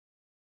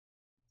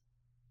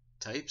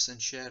Types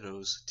and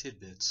shadows,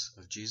 tidbits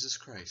of Jesus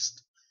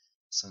Christ,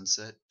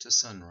 sunset to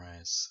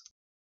sunrise.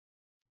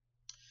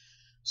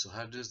 So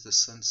how does the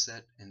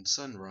sunset and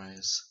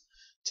sunrise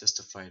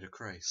testify to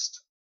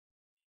Christ?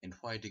 And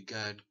why did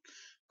God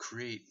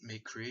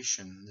make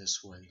creation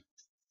this way?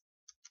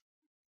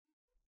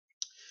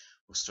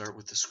 We'll start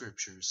with the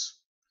scriptures.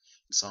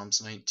 In Psalms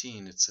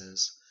 19 it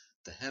says,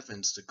 "The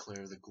heavens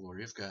declare the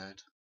glory of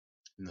God,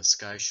 and the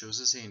sky shows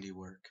his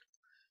handiwork.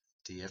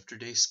 Day after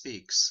day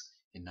speaks,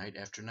 and night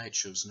after night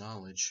shows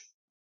knowledge.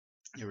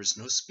 There is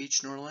no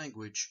speech nor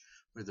language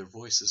where their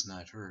voice is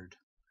not heard.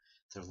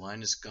 Their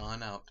line is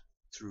gone out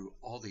through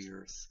all the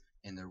earth,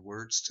 and their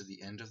words to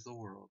the end of the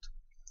world.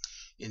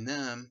 In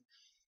them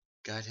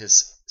God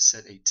has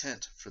set a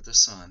tent for the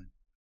sun,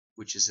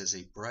 which is as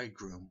a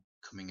bridegroom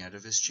coming out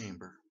of his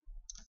chamber."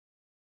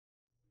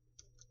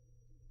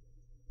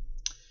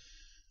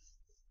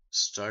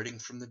 Starting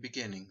from the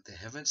beginning, the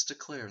heavens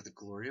declare the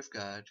glory of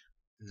God,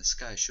 and the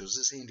sky shows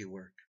his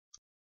handiwork.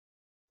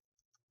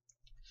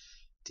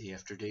 Day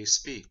after day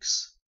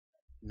speaks,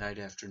 night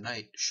after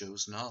night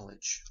shows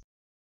knowledge.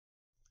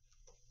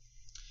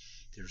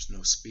 There is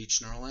no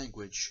speech nor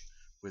language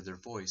where their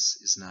voice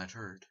is not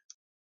heard.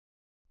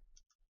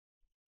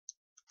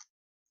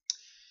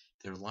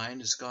 Their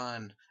line is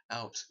gone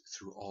out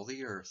through all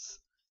the earth,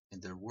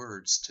 and their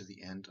words to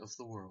the end of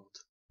the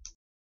world.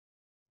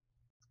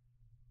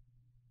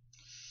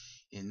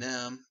 In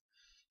them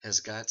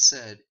has God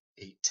set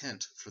a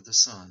tent for the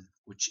sun,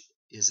 which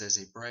is as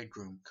a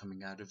bridegroom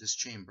coming out of his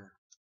chamber.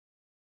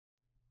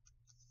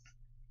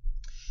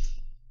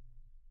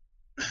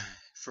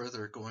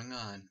 Further going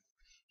on,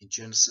 in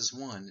Genesis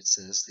 1 it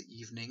says, "The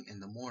evening and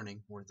the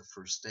morning were the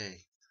first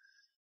day."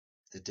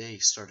 The day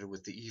started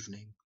with the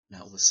evening,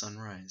 now the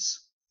sunrise.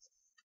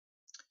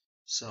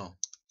 So,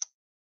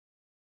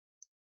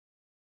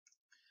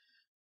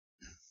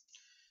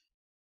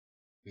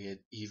 we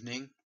had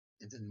evening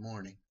and then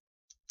morning.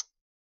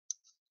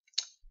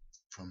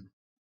 From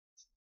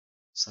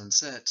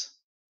sunset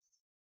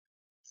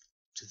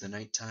to the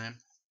nighttime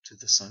to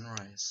the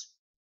sunrise.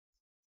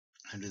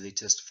 How do they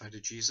testify to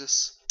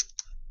Jesus?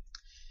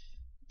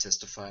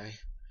 Testify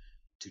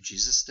to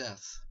Jesus'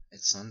 death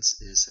at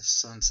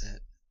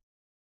sunset.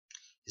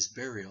 His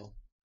burial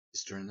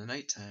is during the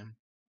nighttime,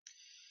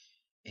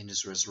 and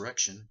his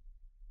resurrection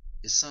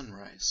is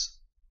sunrise.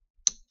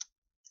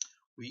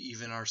 We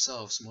even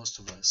ourselves, most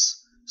of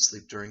us,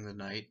 sleep during the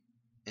night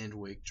and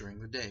wake during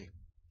the day.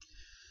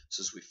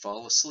 So as we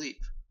fall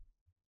asleep,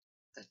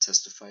 that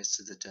testifies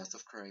to the death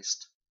of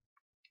Christ.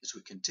 As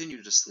we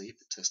continue to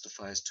sleep, it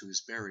testifies to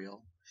his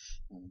burial.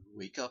 When we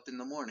wake up in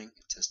the morning,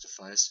 it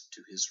testifies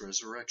to his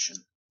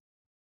resurrection.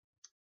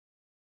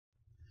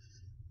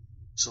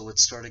 So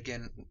let's start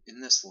again in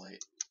this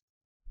light.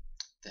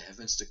 The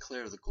heavens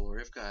declare the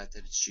glory of God,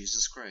 that it's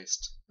Jesus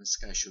Christ, and the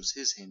sky shows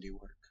his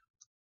handiwork.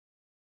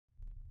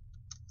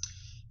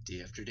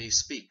 Day after day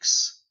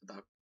speaks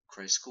about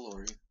Christ's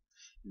glory.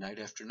 Night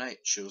after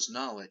night shows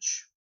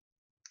knowledge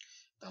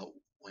about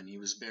when he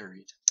was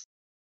buried.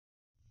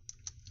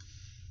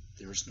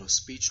 There is no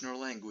speech nor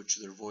language,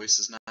 their voice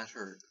is not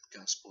heard. The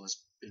gospel has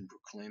been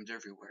proclaimed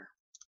everywhere.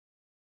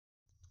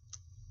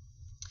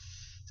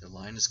 Their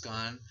line is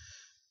gone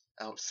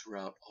out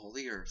throughout all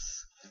the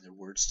earth, and their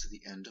words to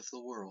the end of the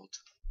world.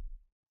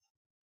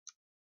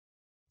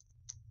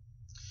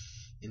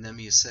 In them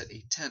he has set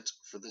a tent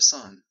for the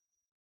sun,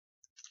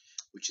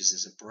 which is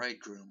as a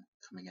bridegroom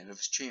coming out of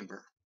his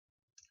chamber,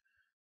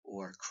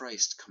 or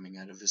Christ coming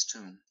out of his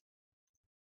tomb.